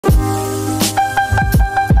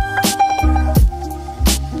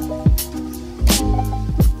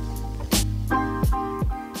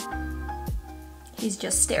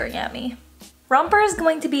just staring at me. Romper is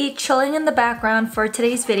going to be chilling in the background for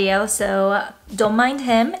today's video, so don't mind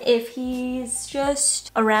him if he's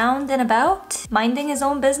just around and about, minding his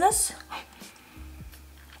own business.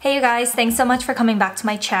 Hey you guys, thanks so much for coming back to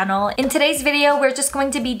my channel. In today's video, we're just going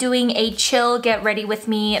to be doing a chill get ready with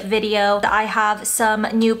me video. I have some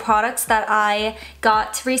new products that I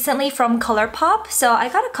got recently from ColourPop. So I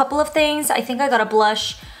got a couple of things. I think I got a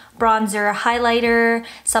blush, bronzer, highlighter,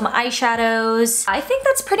 some eyeshadows. I think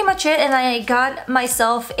that's pretty much it, and I got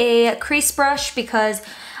myself a crease brush because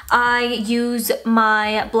I use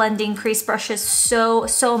my blending crease brushes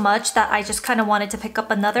so much that I just kind of wanted to pick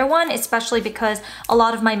up another one, especially because a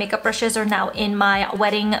lot of my makeup brushes are now in my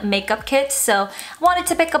wedding makeup kit. So I wanted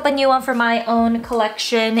to pick up a new one for my own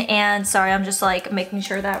collection. And sorry, I'm just like making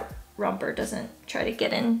sure that Romper doesn't try to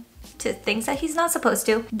get in to things that he's not supposed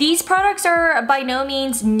to. These products are by no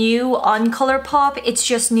means new on ColourPop. It's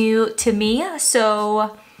just new to me.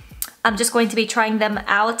 So I'm just going to be trying them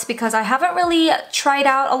out because I haven't really tried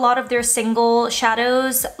out a lot of their single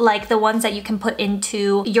shadows, like the ones that you can put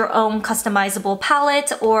into your own customizable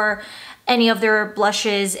palette or any of their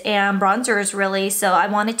blushes and bronzers really, so I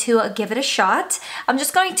wanted to give it a shot. I'm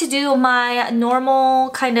just going to do my normal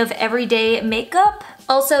kind of everyday makeup.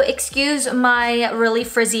 Also, excuse my really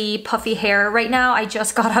frizzy puffy hair right now. I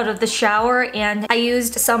just got out of the shower and I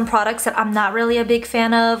used some products that I'm not really a big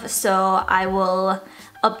fan of, so I will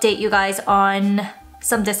update you guys on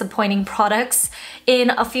some disappointing products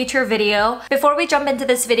in a future video. Before we jump into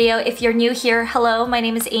this video, if you're new here, hello, my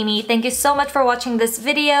name is Amy. Thank you so much for watching this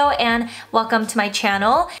video and welcome to my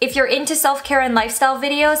channel. If you're into self-care and lifestyle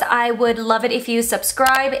videos, I would love it if you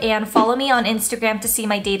subscribe and follow me on Instagram to see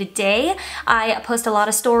my day-to-day. I post a lot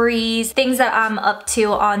of stories, things that I'm up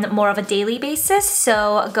to on more of a daily basis,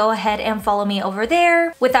 so go ahead and follow me over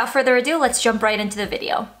there. Without further ado, let's jump right into the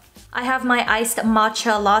video. I have my iced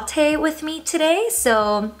matcha latte with me today,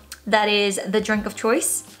 so that is the drink of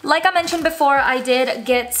choice. Like I mentioned before, I did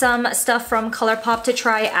get some stuff from ColourPop to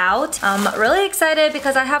try out. I'm really excited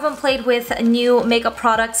because I haven't played with new makeup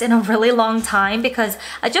products in a really long time because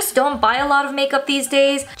I just don't buy a lot of makeup these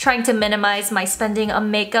days, trying to minimize my spending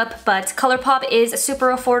on makeup, but ColourPop is super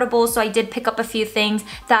affordable, so I did pick up a few things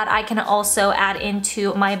that I can also add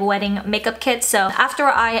into my wedding makeup kit. So after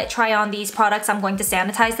I try on these products, I'm going to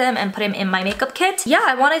sanitize them and put them in my makeup kit. Yeah,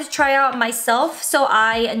 I wanted to try out myself so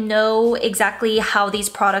I know exactly how these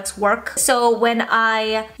products work. So when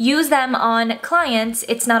I use them on clients,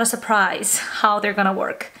 it's not a surprise how they're gonna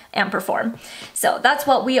work and perform. So that's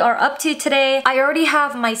what we are up to today. I already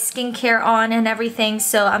have my skincare on and everything,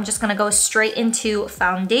 so I'm just gonna go straight into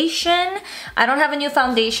foundation. I don't have a new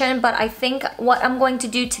foundation, but I think what I'm going to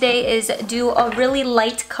do today is do a really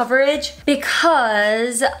light coverage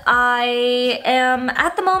because I am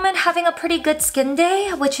at the moment having a pretty good skin day,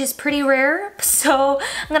 which is pretty rare. So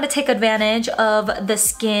I'm gonna take advantage of the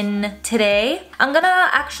skin today. I'm gonna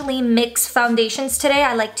actually mix foundations today.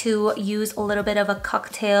 I like to use a little bit of a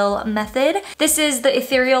cocktail method. This is the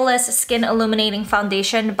Etherealist Skin Illuminating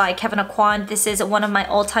Foundation by Kevyn Aucoin. This is one of my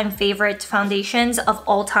all-time favorite foundations of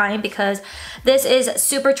all time because this is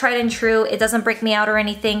super tried and true. It doesn't break me out or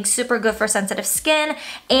anything. Super good for sensitive skin,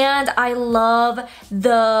 and I love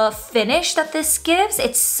the finish that this gives.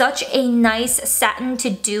 It's such a nice satin to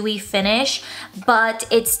dewy finish, but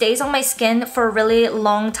it stays on my skin for a really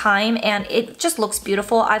long time and it just looks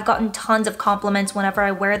beautiful. I've gotten tons of compliments whenever I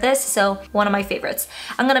wear this, so one of my favorites.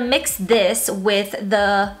 I'm gonna mix this with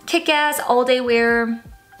the Kick-Ass All Day Wear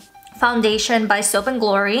foundation by Soap &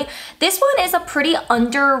 Glory. This one is a pretty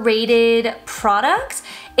underrated product.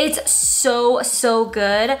 It's so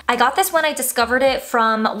good. I got this when I discovered it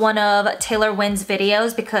from one of Taylor Wynn's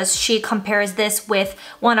videos because she compares this with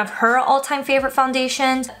one of her all-time favorite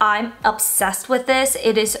foundations. I'm obsessed with this.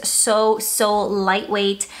 It is so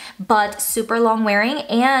lightweight but super long wearing,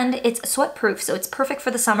 and it's sweat proof, so it's perfect for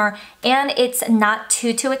the summer, and it's not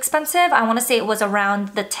too expensive. I want to say it was around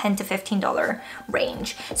the $10 to $15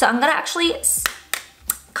 range. So I'm gonna actually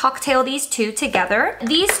cocktail these two together.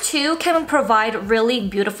 These two can provide really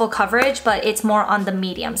beautiful coverage, but it's more on the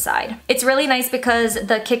medium side. It's really nice because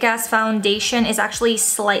the Kick-Ass foundation is actually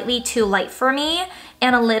slightly too light for me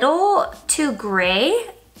and a little too gray,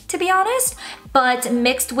 to be honest, but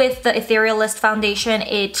mixed with the Etherealist foundation,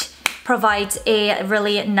 it provides a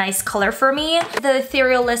really nice color for me. The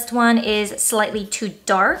Etherealist one is slightly too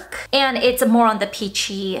dark and it's more on the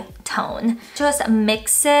peachy tone. Just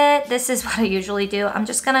mix it. This is what I usually do. I'm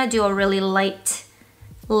just gonna do a really light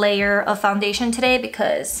layer of foundation today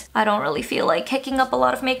because I don't really feel like kicking up a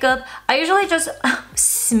lot of makeup. I usually just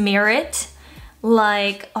smear it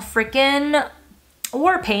like a freaking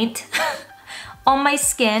war paint on my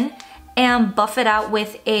skin and buff it out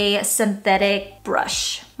with a synthetic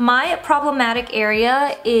brush. My problematic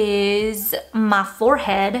area is my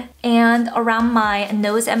forehead and around my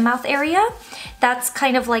nose and mouth area. That's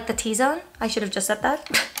kind of like the T-zone. I should have just said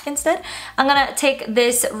that instead. I'm gonna take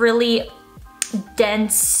this really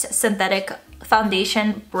dense synthetic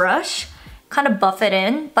foundation brush, kind of buff it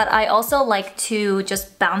in, but I also like to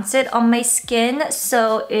just bounce it on my skin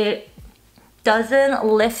so it doesn't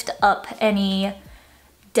lift up any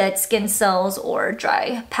dead skin cells or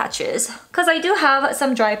dry patches. Because I do have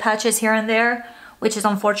some dry patches here and there, which is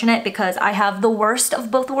unfortunate because I have the worst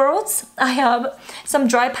of both worlds. I have some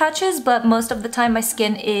dry patches, but most of the time my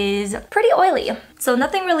skin is pretty oily. So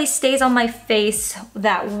nothing really stays on my face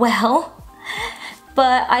that well.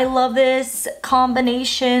 But I love this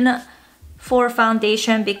combination for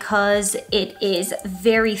foundation because it is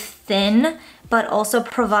very thin, but also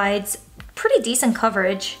provides pretty decent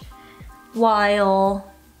coverage while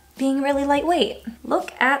being really lightweight.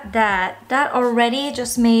 Look at that. That already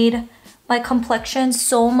just made my complexion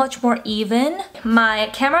so much more even. My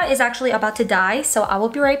camera is actually about to die, so I will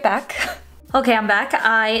be right back. Okay, I'm back.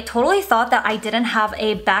 I totally thought that I didn't have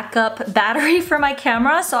a backup battery for my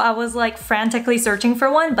camera, so I was like frantically searching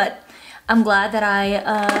for one, but I'm glad that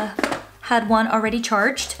I had one already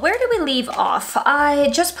charged. Where did we leave off? I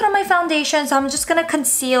just put on my foundation, so I'm just gonna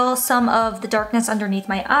conceal some of the darkness underneath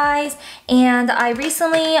my eyes. And I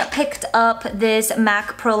recently picked up this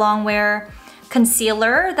MAC Pro Longwear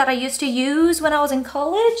concealer that I used to use when I was in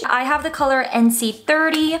college. I have the color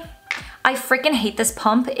NC30. I freaking hate this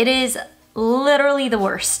pump. It is literally the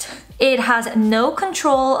worst. It has no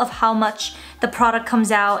control of how much the product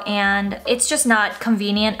comes out and it's just not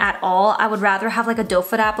convenient at all. I would rather have like a doe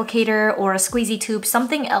foot applicator or a squeezy tube,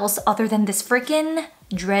 something else other than this freaking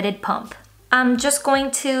dreaded pump. I'm just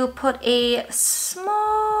going to put a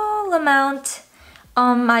small amount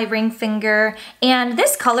on my ring finger, and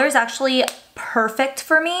this color is actually perfect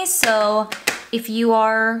for me, so if you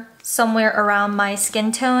are somewhere around my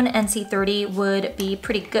skin tone, NC30 would be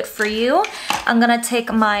pretty good for you. I'm gonna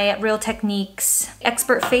take my Real Techniques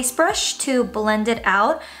Expert Face Brush to blend it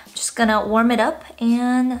out. I'm just gonna warm it up,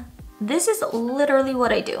 and this is literally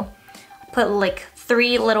what I do. Put like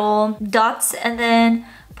 3 little dots and then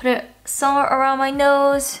put it somewhere around my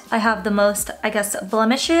nose. I have the most, I guess,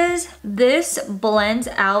 blemishes. This blends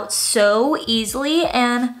out so easily,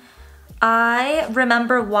 and I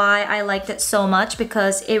remember why I liked it so much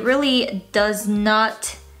because it really does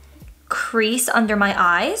not crease under my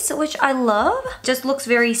eyes, which I love. Just looks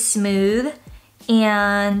very smooth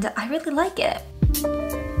and I really like it.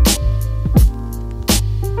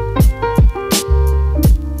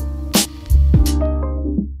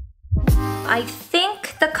 I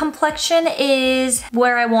think the complexion is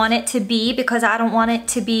where I want it to be because I don't want it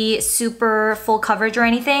to be super full coverage or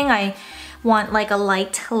anything. I want like a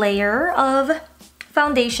light layer of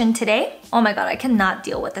foundation today. Oh my god, I cannot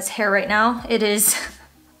deal with this hair right now. It is...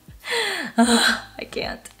 I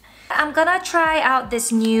can't. I'm gonna try out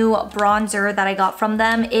this new bronzer that I got from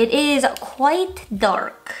them. It is quite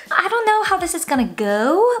dark. I don't know how this is gonna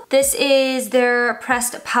go. This is their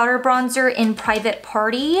pressed powder bronzer in Private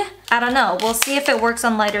Party. I don't know. We'll see if it works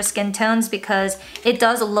on lighter skin tones because it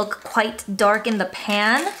does look quite dark in the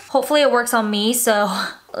pan. Hopefully it works on me, so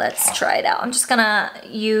let's try it out. I'm just gonna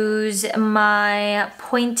use my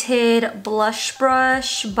pointed blush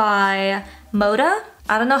brush by Moda.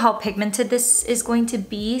 I don't know how pigmented this is going to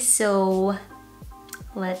be, so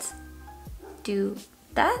let's do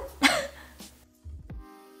that.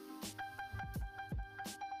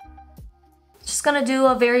 Just gonna do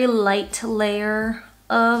a very light layer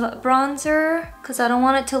of bronzer because I don't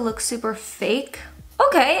want it to look super fake.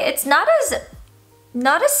 Okay, it's not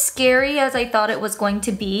as scary as I thought it was going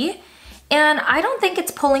to be. And I don't think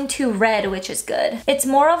it's pulling too red, which is good. It's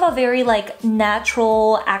more of a very like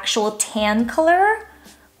natural, actual tan color,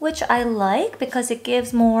 which I like because it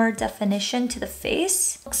gives more definition to the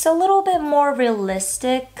face. Looks a little bit more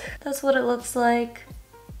realistic. That's what it looks like.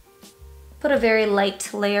 Put a very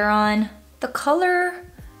light layer on. The color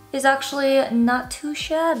is actually not too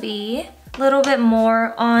shabby. A little bit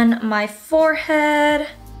more on my forehead.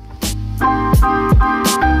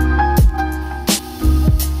 I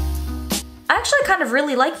actually kind of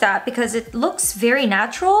really like that because it looks very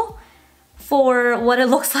natural for what it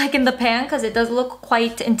looks like in the pan because it does look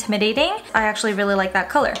quite intimidating. I actually really like that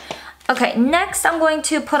color. Okay, next I'm going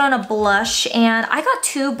to put on a blush, and I got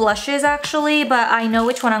 2 blushes actually, but I know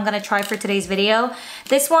which one I'm gonna try for today's video.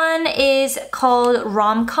 This one is called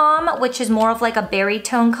Rom-Com, which is more of like a berry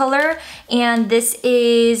tone color, and this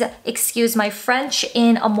is, excuse my French,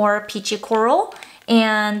 in a more peachy coral.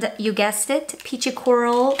 And you guessed it, peachy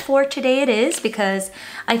coral for today it is, because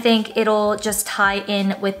I think it'll just tie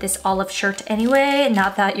in with this olive shirt anyway.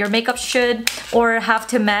 Not that your makeup should or have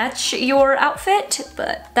to match your outfit,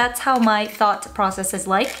 but that's how my thought process is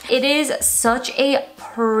like. It is such a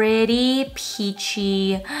pretty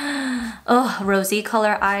peachy, rosy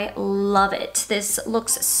color. I love it. This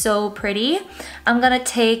looks so pretty. I'm gonna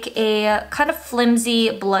take a kind of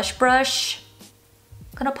flimsy blush brush.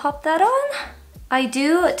 I'm gonna pop that on. I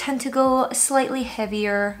do tend to go slightly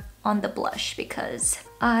heavier on the blush because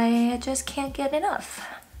I just can't get enough.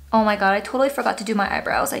 Oh my god, I totally forgot to do my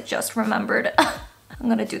eyebrows. I just remembered. I'm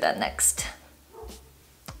gonna do that next.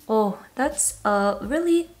 Oh, that's a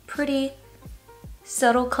really pretty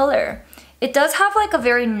subtle color. It does have like a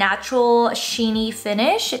very natural sheeny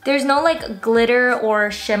finish. There's no like glitter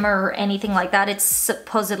or shimmer or anything like that. It's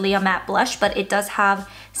supposedly a matte blush, but it does have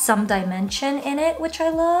some dimension in it, which I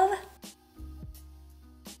love.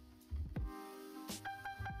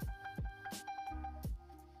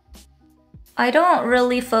 I don't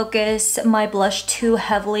really focus my blush too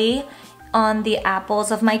heavily on the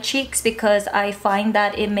apples of my cheeks because I find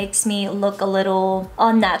that it makes me look a little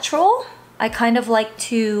unnatural. I kind of like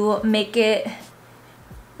to make it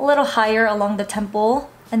a little higher along the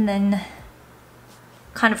temple and then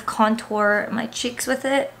kind of contour my cheeks with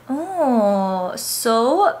it. Oh,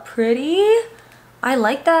 so pretty. I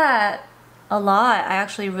like that a lot. I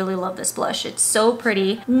actually really love this blush. It's so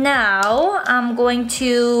pretty. Now I'm going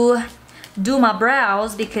to do my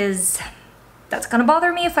brows because that's gonna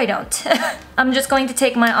bother me if I don't. I'm just going to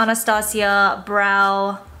take my Anastasia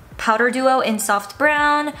brow powder duo in soft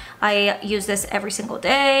brown. I use this every single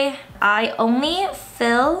day. I only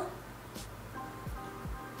fill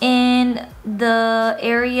in the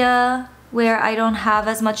area where I don't have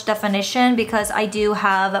as much definition because I do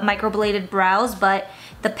have microbladed brows, but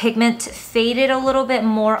the pigment faded a little bit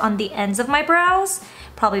more on the ends of my brows.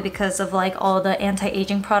 Probably because of like all the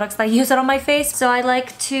anti-aging products that I use it on my face. So I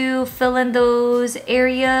like to fill in those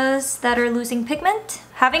areas that are losing pigment.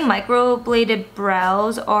 Having microbladed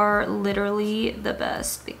brows are literally the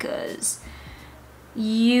best because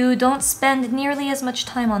you don't spend nearly as much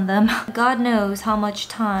time on them. God knows how much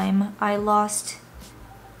time I lost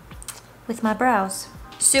with my brows.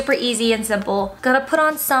 Super easy and simple. Gotta put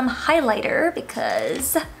on some highlighter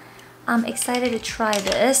because I'm excited to try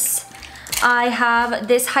this. I have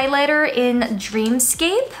this highlighter in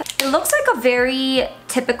Dreamscape. It looks like a very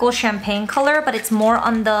typical champagne color, but it's more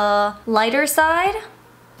on the lighter side.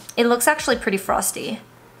 It looks actually pretty frosty.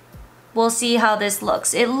 We'll see how this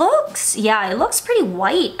looks. It looks pretty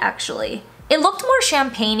white actually. It looked more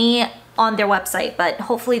champagne-y on their website, but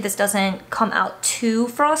hopefully this doesn't come out too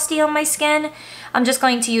frosty on my skin. I'm just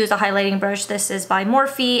going to use a highlighting brush. This is by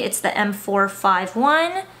Morphe. It's the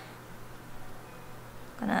M451.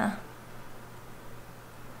 Gonna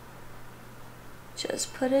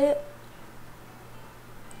just put it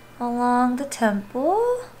along the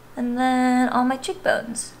temple and then on my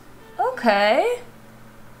cheekbones. Okay.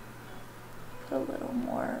 Put a little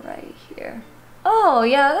more right here. Oh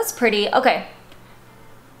yeah, that's pretty. Okay.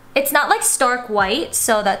 It's not like stark white,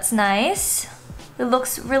 so that's nice. It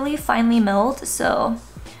looks really finely milled, so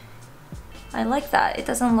I like that. It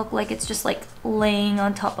doesn't look like it's just like laying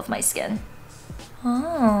on top of my skin.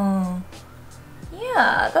 Oh.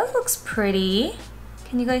 Yeah, that looks pretty.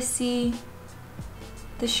 Can you guys see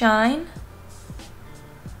the shine?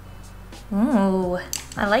 Ooh,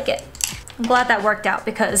 I like it. I'm glad that worked out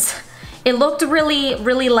because it looked really,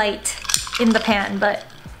 really light in the pan, but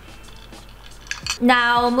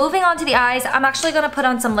now moving on to the eyes, I'm actually gonna put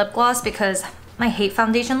on some lip gloss because I hate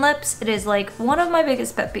foundation lips. It is like one of my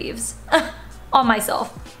biggest pet peeves on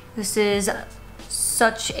myself. This is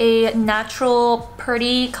such a natural,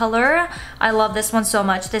 pretty color. I love this one so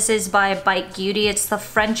much. This is by Bite Beauty. It's the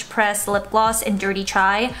French press lip gloss in Dirty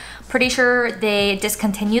Chai. Pretty sure they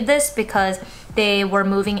discontinued this because they were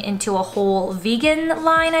moving into a whole vegan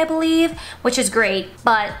line, I believe, which is great,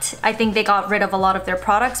 but I think they got rid of a lot of their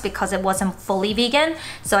products because it wasn't fully vegan,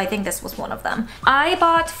 so I think this was one of them. I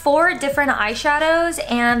bought 4 different eyeshadows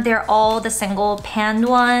and they're all the single pan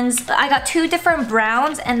ones. I got 2 different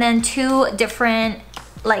browns and then 2 different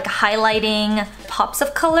like highlighting pops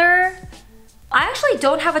of color. I actually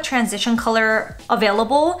don't have a transition color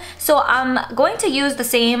available, so I'm going to use the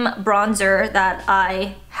same bronzer that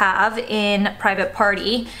I have in Private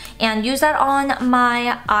Party and use that on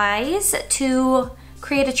my eyes to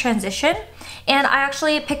create a transition. And I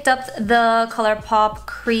actually picked up the ColourPop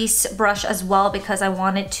crease brush as well because I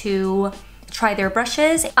wanted to try their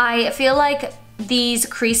brushes. I feel like these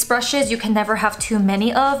crease brushes you can never have too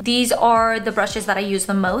many of. These are the brushes that I use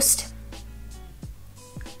the most.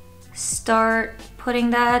 start putting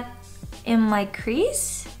that in my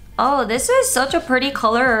crease. Oh, this is such a pretty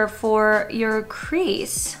color for your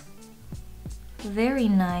crease. Very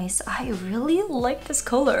nice. I really like this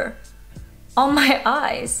color on my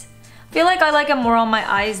eyes. I feel like I like it more on my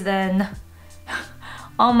eyes than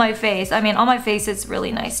on my face. I mean, on my face it's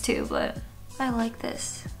really nice too, but I like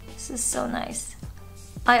this. This is so nice.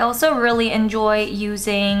 I also really enjoy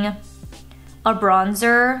using a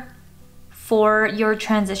bronzer for your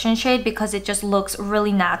transition shade because it just looks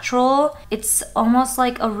really natural. It's almost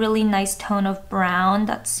like a really nice tone of brown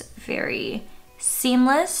that's very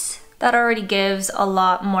seamless. That already gives a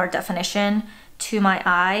lot more definition to my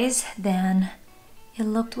eyes than it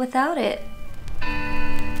looked without it.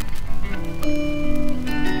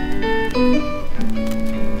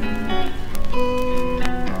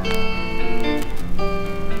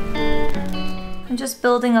 I'm just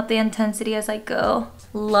building up the intensity as I go.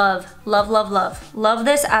 Love, love, love, love. Love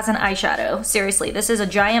this as an eyeshadow. Seriously, this is a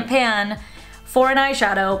giant pan for an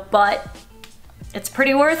eyeshadow, but it's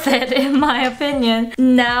pretty worth it in my opinion.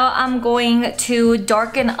 Now I'm going to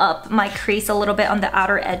darken up my crease a little bit on the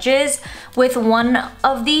outer edges. With one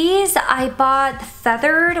of these, I bought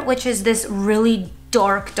Feathered, which is this really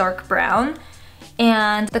dark, dark brown.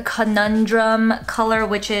 And the Conundrum color,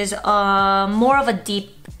 which is more of a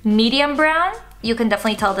deep medium brown. You can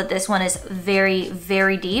definitely tell that this one is very,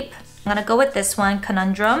 very deep. I'm gonna go with this one,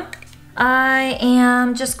 Conundrum. I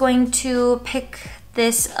am just going to pick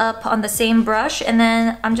this up on the same brush, and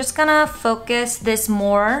then I'm just gonna focus this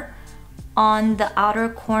more on the outer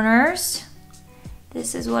corners.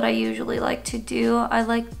 This is what I usually like to do. I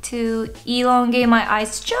like to elongate my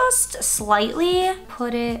eyes just slightly,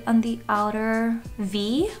 put it on the outer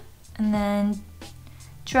V, and then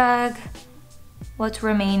drag what's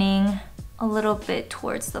remaining a little bit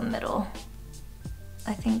towards the middle.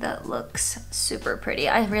 I think that looks super pretty.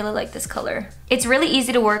 I really like this color. It's really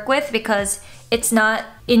easy to work with because it's not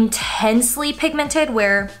intensely pigmented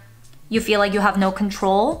where you feel like you have no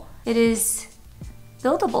control. It is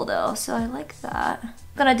buildable though, so I like that. I'm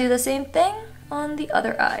gonna do the same thing on the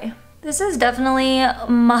other eye. This is definitely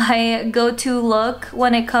my go-to look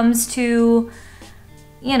when it comes to,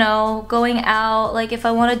 you know, going out. Like if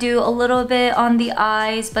I want to do a little bit on the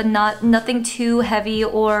eyes, but nothing too heavy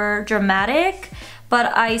or dramatic,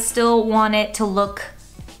 but I still want it to look,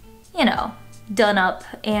 you know, done up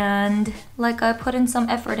and like I put in some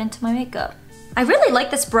effort into my makeup. I really like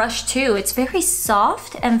this brush too. It's very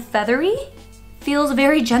soft and feathery. Feels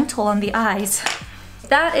very gentle on the eyes.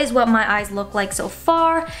 That is what my eyes look like so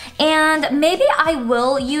far. And maybe I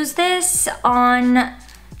will use this on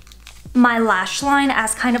my lash line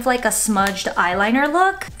as kind of like a smudged eyeliner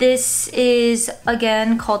look. This is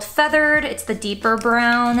again called Feathered. It's the deeper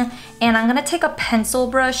brown, and I'm gonna take a pencil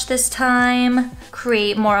brush this time,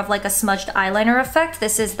 create more of like a smudged eyeliner effect.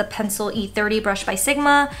 This is the Pencil E30 brush by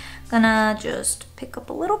Sigma. Gonna just pick up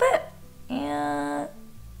a little bit and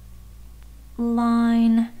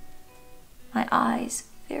line my eyes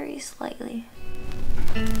very slightly.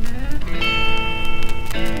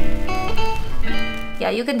 Yeah,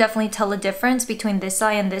 you can definitely tell a difference between this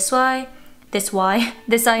eye and this eye. This eye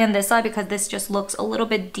and this eye, because this just looks a little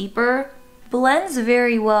bit deeper. Blends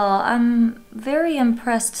very well. I'm very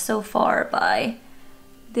impressed so far by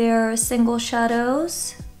their single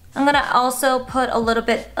shadows. I'm gonna also put a little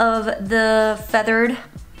bit of the Feathered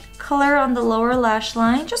color on the lower lash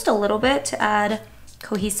line, just a little bit to add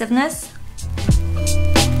cohesiveness.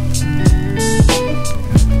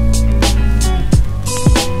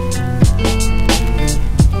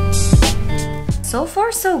 So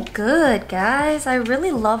far so good, guys. I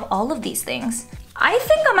really love all of these things. I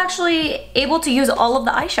think I'm actually able to use all of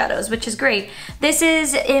the eyeshadows, which is great. This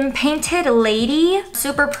is in Painted Lady.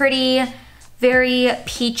 Super pretty, very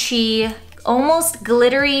peachy, almost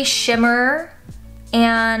glittery shimmer.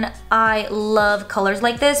 And I love colors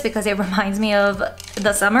like this because it reminds me of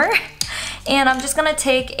the summer. And I'm just gonna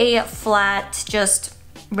take a flat, just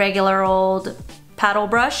regular old paddle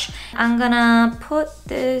brush. I'm gonna put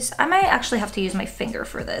this, I might actually have to use my finger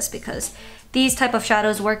for this because these type of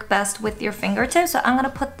shadows work best with your fingertips. So I'm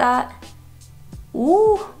gonna put that,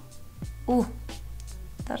 ooh,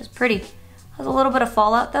 that is pretty. Has a little bit of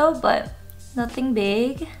fallout though, but nothing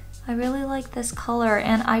big. I really like this color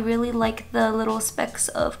and I really like the little specks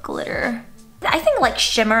of glitter. I think like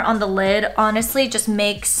shimmer on the lid honestly just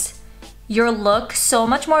makes your look so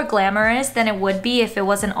much more glamorous than it would be if it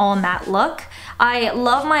was an all matte look. I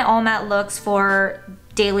love my all matte looks for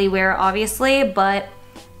daily wear obviously, but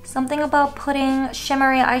something about putting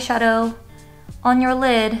shimmery eyeshadow on your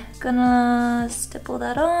lid. Gonna stipple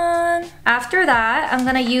that on. After that, I'm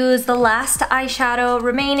gonna use the last eyeshadow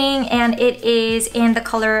remaining, and it is in the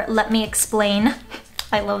color Let Me Explain.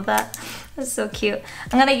 I love that. That's so cute.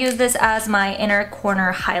 I'm gonna use this as my inner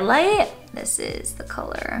corner highlight. This is the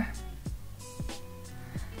color.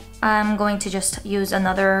 I'm going to just use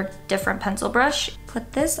another different pencil brush.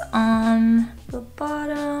 Put this on the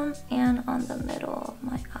bottom and on the middle of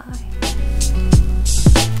my eye.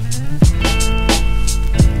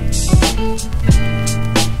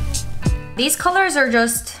 These colors are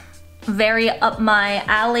just very up my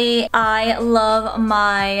alley. I love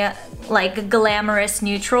my like glamorous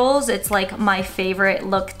neutrals. It's like my favorite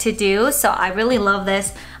look to do, so I really love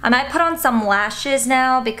this. I might put on some lashes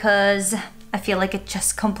now because I feel like it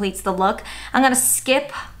just completes the look. I'm gonna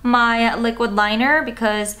skip my liquid liner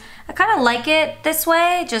because I kind of like it this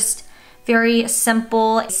way, just very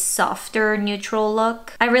simple, softer neutral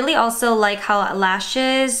look. I really also like how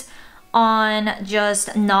lashes on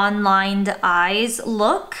just non-lined eyes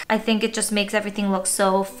look. I think it just makes everything look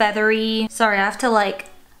so feathery. Sorry, I have to like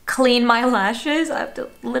clean my lashes. I have to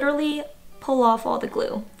literally pull off all the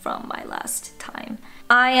glue from my last time.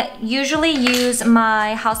 I usually use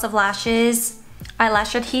my House of Lashes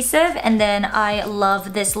eyelash adhesive, and then I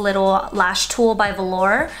love this little lash tool by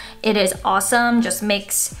Velour. It is awesome, just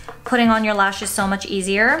makes putting on your lashes so much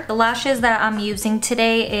easier. The lashes that I'm using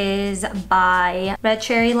today is by Red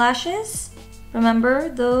Cherry Lashes. Remember,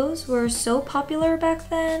 those were so popular back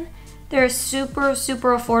then. They're super,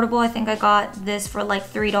 super affordable. I think I got this for like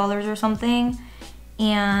 $3 or something,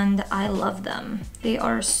 and I love them. They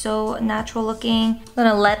are so natural looking. I'm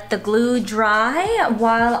gonna let the glue dry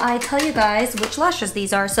while I tell you guys which lashes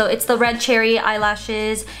these are. So it's the Red Cherry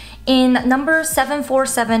eyelashes in number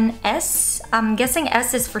 747S. I'm guessing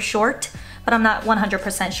S is for short, but I'm not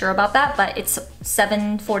 100% sure about that, but it's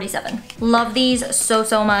 747. Love these so,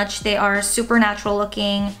 so much. They are super natural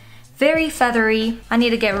looking, very feathery. I need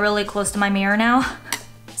to get really close to my mirror now.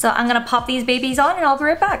 So I'm gonna pop these babies on and I'll be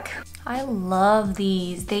right back. I love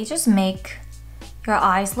these. They just make your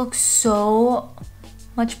eyes look so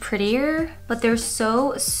much prettier, but they're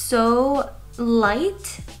so, so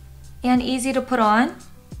light and easy to put on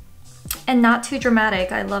and not too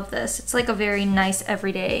dramatic. I love this. It's like a very nice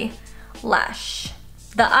everyday lash.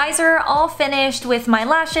 The eyes are all finished with my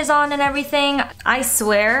lashes on and everything. I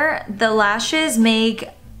swear the lashes make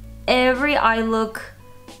every eye look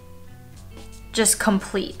just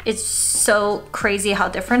complete. It's so crazy how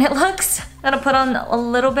different it looks. I'm gonna put on a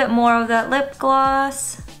little bit more of that lip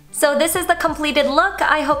gloss. So this is the completed look.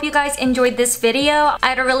 I hope you guys enjoyed this video. I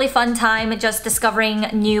had a really fun time just discovering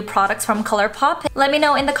new products from ColourPop. Let me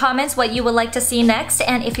know in the comments what you would like to see next,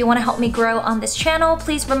 and if you want to help me grow on this channel,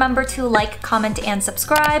 please remember to like, comment, and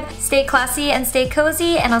subscribe. Stay classy and stay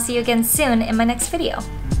cozy, and I'll see you again soon in my next video.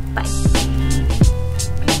 Bye.